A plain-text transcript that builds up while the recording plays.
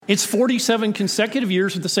It's 47 consecutive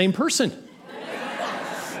years with the same person.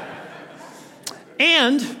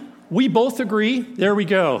 And we both agree, there we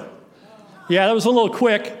go. Yeah, that was a little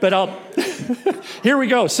quick, but here we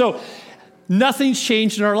go. So nothing's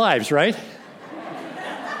changed in our lives, right?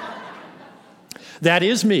 That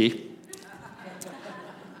is me.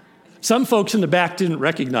 Some folks in the back didn't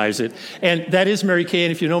recognize it. And that is Mary Kay.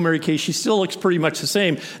 And if you know Mary Kay, she still looks pretty much the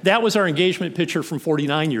same. That was our engagement picture from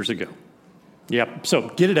 49 years ago. Yep. So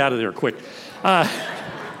get it out of there quick. But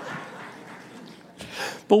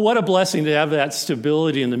what a blessing to have that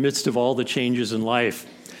stability in the midst of all the changes in life.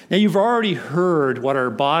 Now, you've already heard what our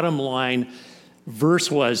bottom line verse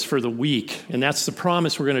was for the week, and that's the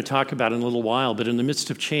promise we're going to talk about in a little while. But in the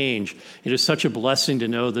midst of change, it is such a blessing to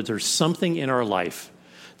know that there's something in our life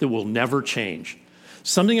that will never change,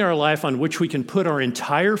 something in our life on which we can put our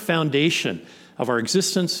entire foundation of our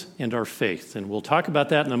existence and our faith. And we'll talk about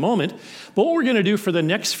that in a moment. But what we're going to do for the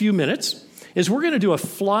next few minutes is we're going to do a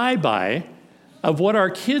flyby of what our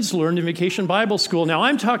kids learned in Vacation Bible School. Now,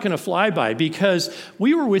 I'm talking a flyby because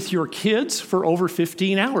we were with your kids for over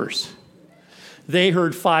 15 hours. They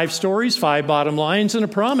heard 5 stories, 5 bottom lines, and a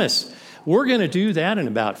promise. We're going to do that in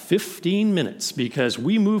about 15 minutes because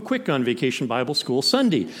we move quick on Vacation Bible School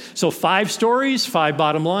Sunday. So 5 stories, 5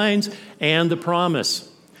 bottom lines, and the promise.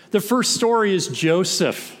 The first story is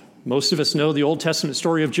Joseph. Most of us know the Old Testament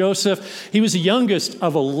story of Joseph. He was the youngest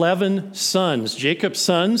of 11 sons, Jacob's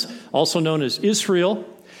sons, also known as Israel.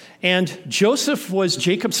 And Joseph was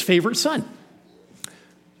Jacob's favorite son.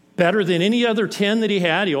 Better than any other 10 that he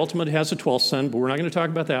had. He ultimately has a 12th son, but we're not going to talk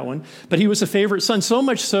about that one. But he was a favorite son, so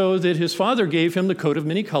much so that his father gave him the coat of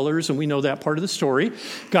many colors, and we know that part of the story.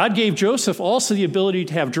 God gave Joseph also the ability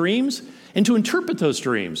to have dreams and to interpret those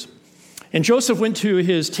dreams. And Joseph went to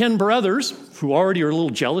his 10 brothers, who already are a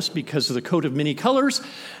little jealous because of the coat of many colors,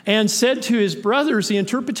 and said to his brothers the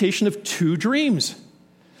interpretation of 2 dreams.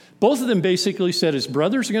 Both of them basically said his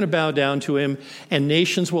brothers are going to bow down to him, and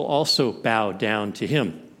nations will also bow down to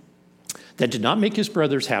him. That did not make his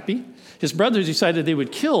brothers happy. His brothers decided they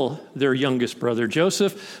would kill their youngest brother,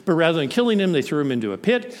 Joseph, but rather than killing him, they threw him into a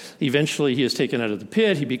pit. Eventually, he is taken out of the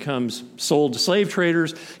pit. He becomes sold to slave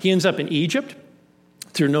traders. He ends up in Egypt.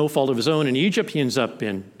 Through no fault of his own in Egypt, he ends up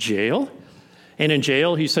in jail. And in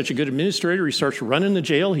jail, he's such a good administrator, he starts running the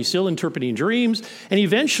jail. He's still interpreting dreams. And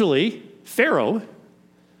eventually, Pharaoh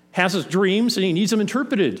has his dreams, and he needs them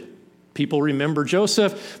interpreted. People remember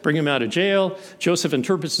Joseph, bring him out of jail. Joseph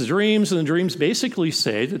interprets the dreams, and the dreams basically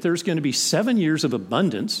say that there's going to be 7 years of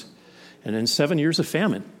abundance and then 7 years of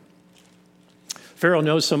famine. Pharaoh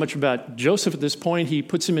knows so much about Joseph at this point, he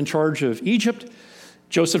puts him in charge of Egypt.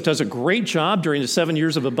 Joseph does a great job during the 7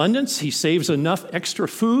 years of abundance. He saves enough extra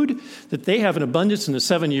food that they have an abundance in the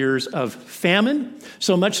 7 years of famine,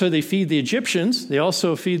 so much so they feed the Egyptians. They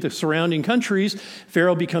also feed the surrounding countries.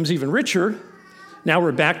 Pharaoh becomes even richer. Now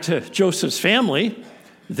we're back to Joseph's family.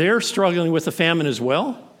 They're struggling with the famine as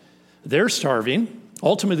well. They're starving.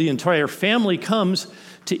 Ultimately, the entire family comes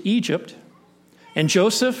to Egypt. And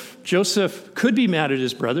Joseph could be mad at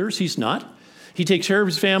his brothers. He's not. He takes care of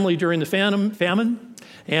his family during the famine,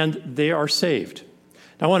 and they are saved.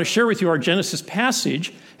 Now, I want to share with you our Genesis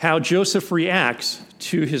passage, how Joseph reacts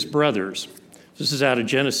to his brothers. This is out of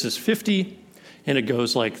Genesis 50, and it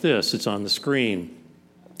goes like this. It's on the screen.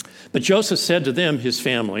 But Joseph said to them, his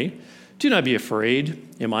family, "Do not be afraid.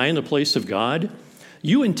 Am I in the place of God?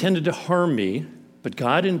 You intended to harm me, but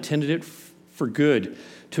God intended it for good,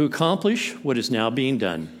 to accomplish what is now being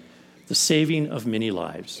done, the saving of many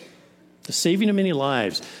lives." The saving of many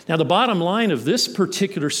lives. Now, the bottom line of this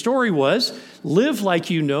particular story was, live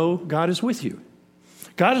like you know God is with you.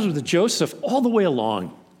 God is with Joseph all the way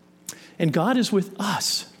along. And God is with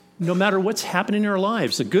us, no matter what's happening in our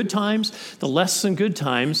lives, the good times, the less than good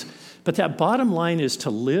times. But that bottom line is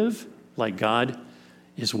to live like God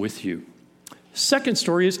is with you. Second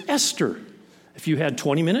story is Esther. If you had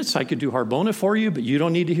 20 minutes, I could do Harbona for you, but you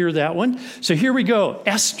don't need to hear that one. So here we go,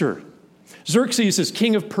 Esther. Xerxes is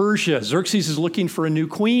king of Persia. Xerxes is looking for a new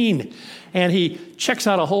queen, and he checks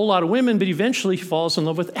out a whole lot of women, but eventually he falls in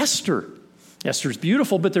love with Esther. Esther's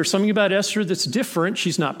beautiful, but there's something about Esther that's different.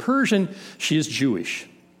 She's not Persian, she is Jewish.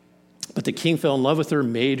 But the king fell in love with her,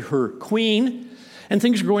 made her queen, and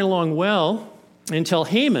things were going along well until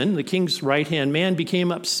Haman, the king's right-hand man,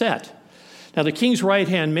 became upset. Now, the king's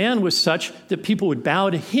right-hand man was such that people would bow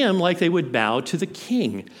to him like they would bow to the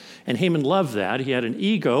king. And Haman loved that. He had an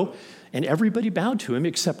ego, and everybody bowed to him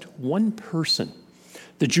except one person,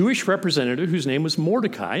 the Jewish representative whose name was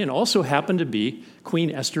Mordecai and also happened to be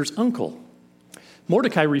Queen Esther's uncle.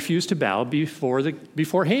 Mordecai refused to bow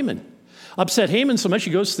before Haman. Upset Haman so much,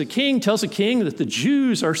 he goes to the king, tells the king that the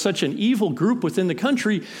Jews are such an evil group within the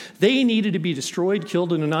country, they needed to be destroyed,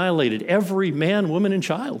 killed, and annihilated. Every man, woman, and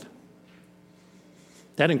child.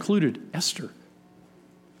 That included Esther.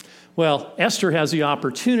 Well, Esther has the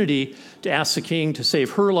opportunity to ask the king to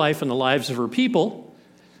save her life and the lives of her people.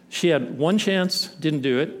 She had one chance, didn't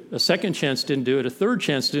do it. A second chance, didn't do it. A third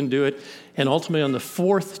chance, didn't do it. And ultimately, on the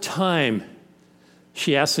fourth time,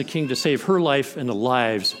 she asked the king to save her life and the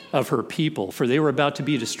lives of her people, for they were about to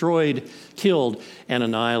be destroyed, killed, and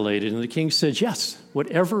annihilated. And the king said, yes,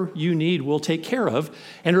 whatever you need, we'll take care of.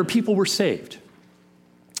 And her people were saved.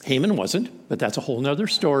 Haman wasn't, but that's a whole nother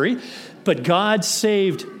story. But God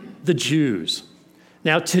saved the Jews.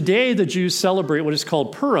 Now, today, the Jews celebrate what is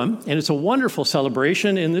called Purim, and it's a wonderful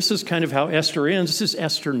celebration, and this is kind of how Esther ends. This is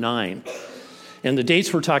Esther 9. And the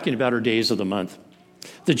dates we're talking about are days of the month.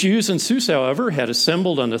 The Jews in Susa, however, had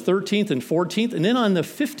assembled on the 13th and 14th, and then on the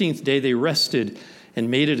 15th day, they rested and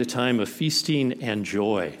made it a time of feasting and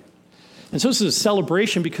joy. And so this is a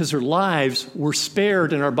celebration because their lives were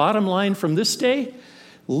spared, and our bottom line from this day,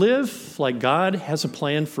 live like God has a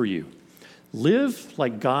plan for you. Live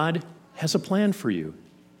like God has a plan for you.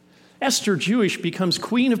 Esther, Jewish, becomes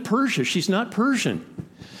queen of Persia. She's not Persian.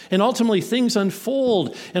 And ultimately, things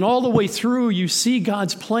unfold. And all the way through, you see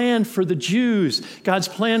God's plan for the Jews, God's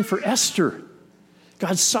plan for Esther,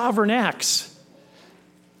 God's sovereign acts,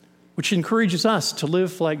 which encourages us to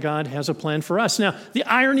live like God has a plan for us. Now, the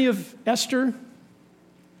irony of Esther,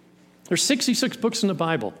 there's 66 books in the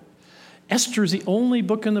Bible. Esther is the only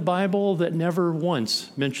book in the Bible that never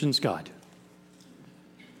once mentions God.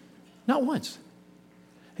 Not once.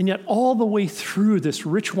 And yet all the way through this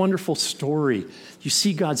rich, wonderful story, you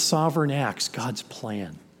see God's sovereign acts, God's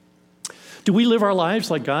plan. Do we live our lives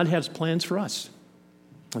like God has plans for us?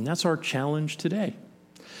 And that's our challenge today.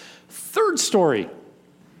 Third story.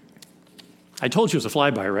 I told you it was a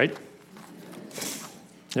flyby, right?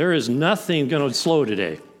 There is nothing going to slow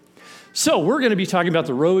today. So we're going to be talking about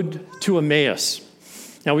the road to Emmaus.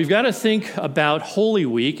 Now, we've got to think about Holy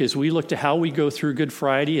Week as we look to how we go through Good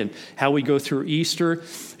Friday and how we go through Easter.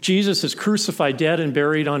 Jesus is crucified, dead, and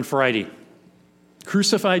buried on Friday.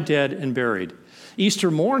 Crucified, dead, and buried.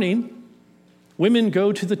 Easter morning, women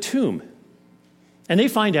go to the tomb, and they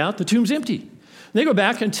find out the tomb's empty. They go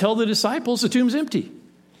back and tell the disciples the tomb's empty.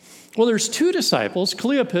 Well, there's two disciples,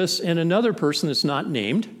 Cleopas and another person that's not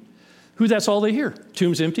named, who that's all they hear.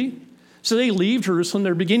 Tomb's empty. So they leave Jerusalem.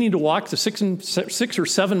 They're beginning to walk the 6 or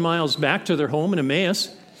 7 miles back to their home in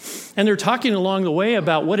Emmaus. And they're talking along the way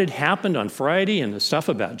about what had happened on Friday and the stuff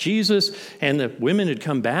about Jesus. And the women had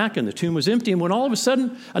come back and the tomb was empty. And when all of a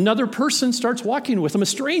sudden, another person starts walking with them, a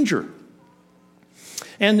stranger.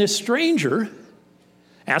 And this stranger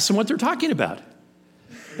asks them what they're talking about.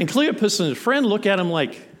 And Cleopas and his friend look at him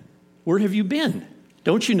like, where have you been?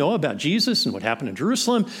 Don't you know about Jesus and what happened in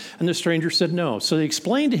Jerusalem? And the stranger said no. So they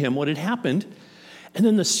explained to him what had happened. And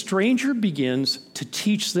then the stranger begins to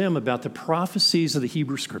teach them about the prophecies of the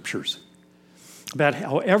Hebrew Scriptures, about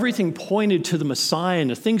how everything pointed to the Messiah and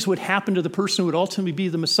the things would happen to the person who would ultimately be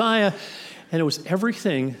the Messiah. And it was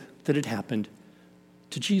everything that had happened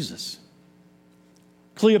to Jesus.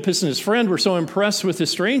 Cleopas and his friend were so impressed with the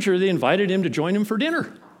stranger, they invited him to join them for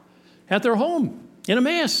dinner at their home in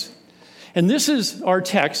Emmaus. And this is our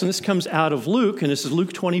text, and this comes out of Luke, and this is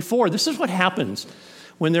Luke 24. This is what happens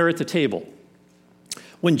when they're at the table.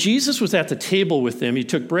 When Jesus was at the table with them, he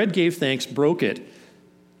took bread, gave thanks, broke it,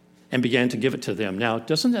 and began to give it to them. Now,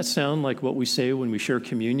 doesn't that sound like what we say when we share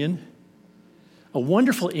communion? A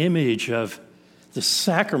wonderful image of the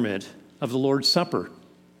sacrament of the Lord's Supper.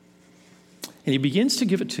 And he begins to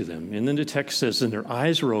give it to them. And then the text says, and their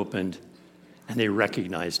eyes were opened, and they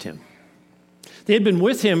recognized him. They had been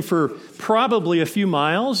with him for probably a few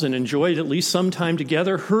miles and enjoyed at least some time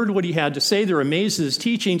together, heard what he had to say. They're amazed at his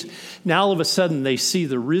teachings. Now, all of a sudden, they see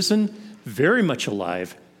the risen, very much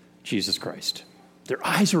alive Jesus Christ. Their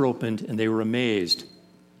eyes are opened, and they were amazed.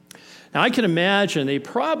 Now, I can imagine they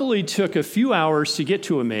probably took a few hours to get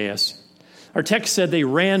to Emmaus. Our text said they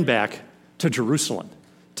ran back to Jerusalem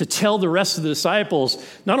to tell the rest of the disciples,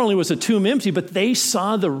 not only was the tomb empty, but they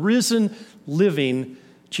saw the risen, living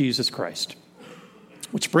Jesus Christ.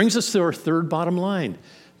 Which brings us to our third bottom line.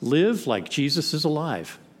 Live like Jesus is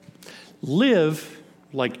alive. Live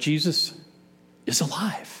like Jesus is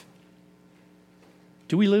alive.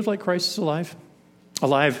 Do we live like Christ is alive?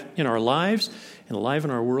 Alive in our lives and alive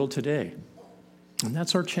in our world today. And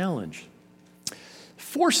that's our challenge.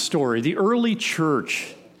 Fourth story, the early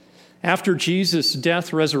church After Jesus'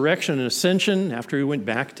 death, resurrection, and ascension, after he went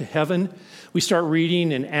back to heaven, we start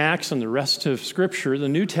reading in Acts and the rest of Scripture, the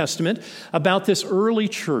New Testament, about this early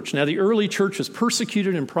church. Now, the early church was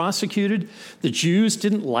persecuted and prosecuted. The Jews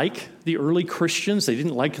didn't like the early Christians. They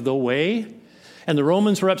didn't like the way. And the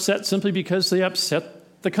Romans were upset simply because they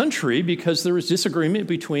upset the country, because there was disagreement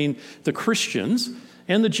between the Christians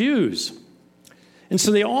and the Jews. And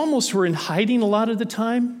so they almost were in hiding a lot of the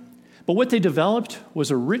time. But what they developed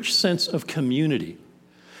was a rich sense of community.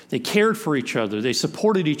 They cared for each other. They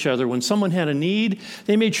supported each other. When someone had a need,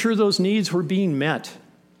 they made sure those needs were being met.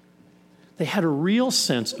 They had a real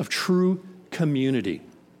sense of true community.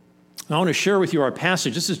 I want to share with you our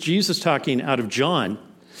passage. This is Jesus talking out of John.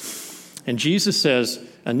 And Jesus says,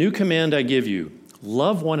 "A new command I give you,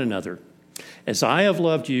 love one another. As I have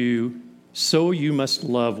loved you, so you must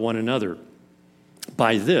love one another.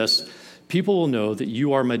 By this, people will know that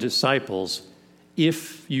you are my disciples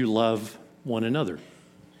if you love one another."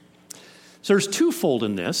 So there's twofold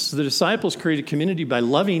in this. The disciples created community by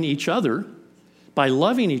loving each other, but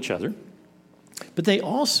they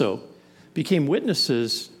also became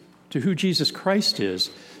witnesses to who Jesus Christ is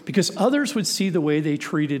because others would see the way they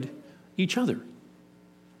treated each other.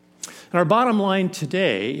 And our bottom line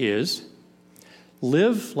today is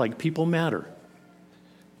live like people matter.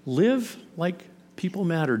 Live like people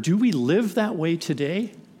matter. Do we live that way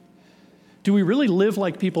today? Do we really live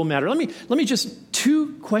like people matter? Let me just,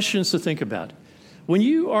 two questions to think about. When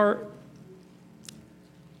you are,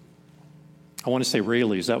 I want to say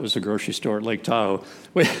Rayleigh's, that was the grocery store at Lake Tahoe.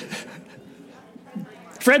 Wait.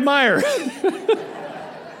 Fred Meyer.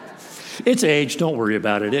 It's age, don't worry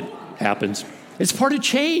about it. It happens. It's part of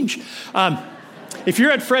change. If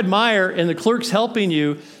you're at Fred Meyer and the clerk's helping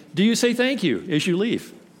you, do you say thank you as you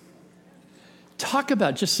leave? Talk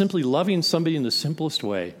about just simply loving somebody in the simplest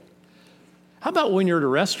way. How about when you're at a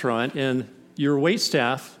restaurant and your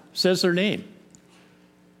waitstaff says their name?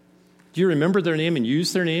 Do you remember their name and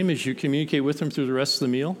use their name as you communicate with them through the rest of the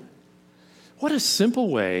meal? What a simple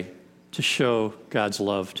way to show God's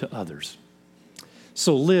love to others.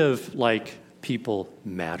 So live like people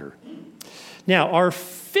matter. Now, our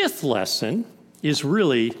fifth lesson is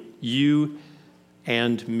really you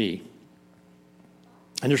and me.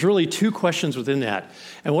 And there's really two questions within that.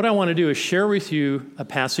 And what I want to do is share with you a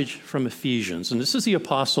passage from Ephesians. And this is the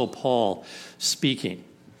Apostle Paul speaking.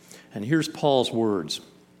 And here's Paul's words.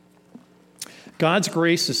 God's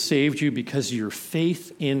grace has saved you because of your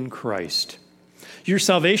faith in Christ. Your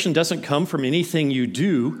salvation doesn't come from anything you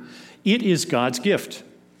do. It is God's gift.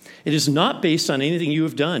 It is not based on anything you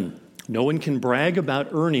have done. No one can brag about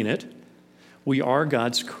earning it. We are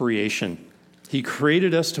God's creation. He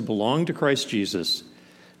created us to belong to Christ Jesus.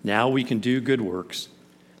 Now we can do good works.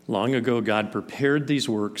 Long ago, God prepared these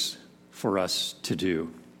works for us to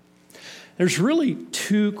do. There's really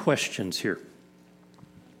two questions here.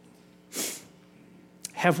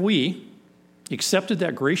 Have we accepted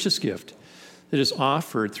that gracious gift that is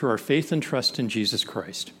offered through our faith and trust in Jesus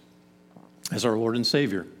Christ as our Lord and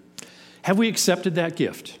Savior? Have we accepted that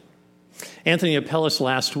gift? Anthony Apellis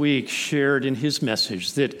last week shared in his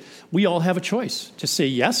message that we all have a choice to say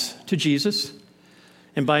yes to Jesus,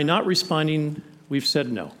 and by not responding, we've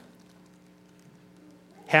said no.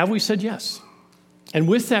 Have we said yes? And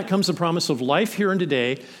with that comes the promise of life here and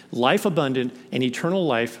today, life abundant, and eternal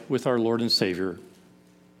life with our Lord and Savior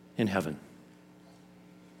in heaven.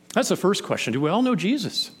 That's the first question. Do we all know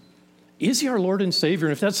Jesus? Is he our Lord and Savior?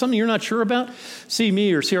 And if that's something you're not sure about, see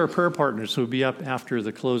me or see our prayer partners who will be up after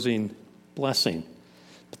the closing blessing.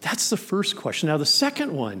 But that's the first question. Now, the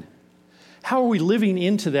second one, how are we living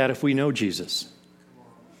into that if we know Jesus?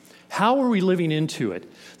 How are we living into it?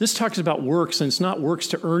 This talks about works, and it's not works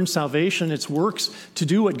to earn salvation. It's works to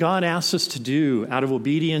do what God asks us to do out of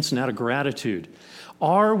obedience and out of gratitude.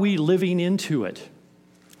 Are we living into it?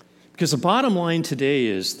 Because the bottom line today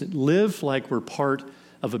is that live like we're part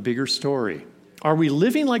of a bigger story. Are we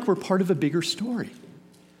living like we're part of a bigger story?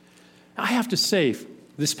 I have to say,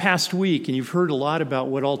 this past week, and you've heard a lot about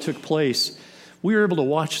what all took place, we were able to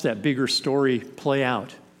watch that bigger story play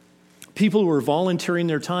out. People who were volunteering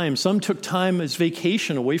their time. Some took time as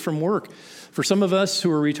vacation away from work. For some of us who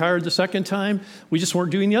were retired the second time, we just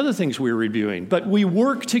weren't doing the other things we were reviewing. But we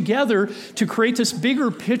worked together to create this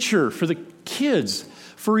bigger picture for the kids,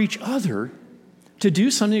 for each other, to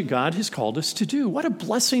do something that God has called us to do. What a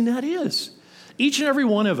blessing that is. Each and every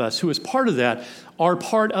one of us who is part of that are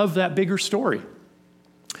part of that bigger story.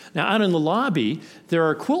 Now, out in the lobby, there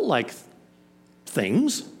are quilt-like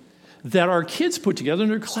things that our kids put together in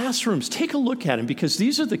their classrooms. Take a look at them, because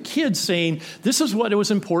these are the kids saying this is what was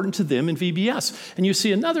important to them in VBS. And you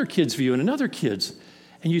see another kid's view and another kid's.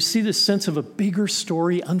 And you see this sense of a bigger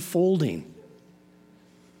story unfolding.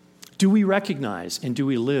 Do we recognize and do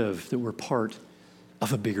we live that we're part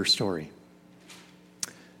of a bigger story?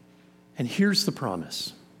 And here's the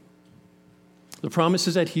promise. The promise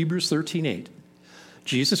is at Hebrews 13:8.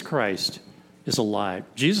 Jesus Christ is alive.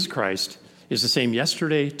 Jesus Christ is the same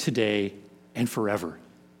yesterday, today, and forever.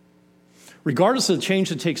 Regardless of the change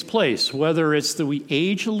that takes place, whether it's that we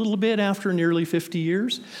age a little bit after nearly 50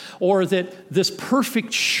 years, or that this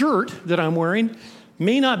perfect shirt that I'm wearing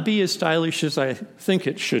may not be as stylish as I think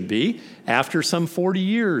it should be after some 40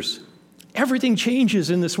 years. Everything changes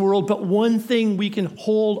in this world, but one thing we can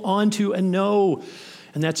hold on to and know,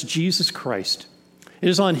 and that's Jesus Christ. It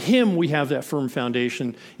is on him we have that firm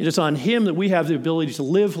foundation. It is on him that we have the ability to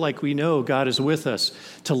live like we know God is with us,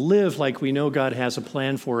 to live like we know God has a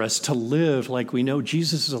plan for us, to live like we know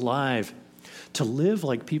Jesus is alive, to live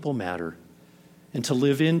like people matter, and to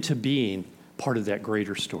live into being part of that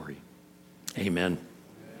greater story. Amen.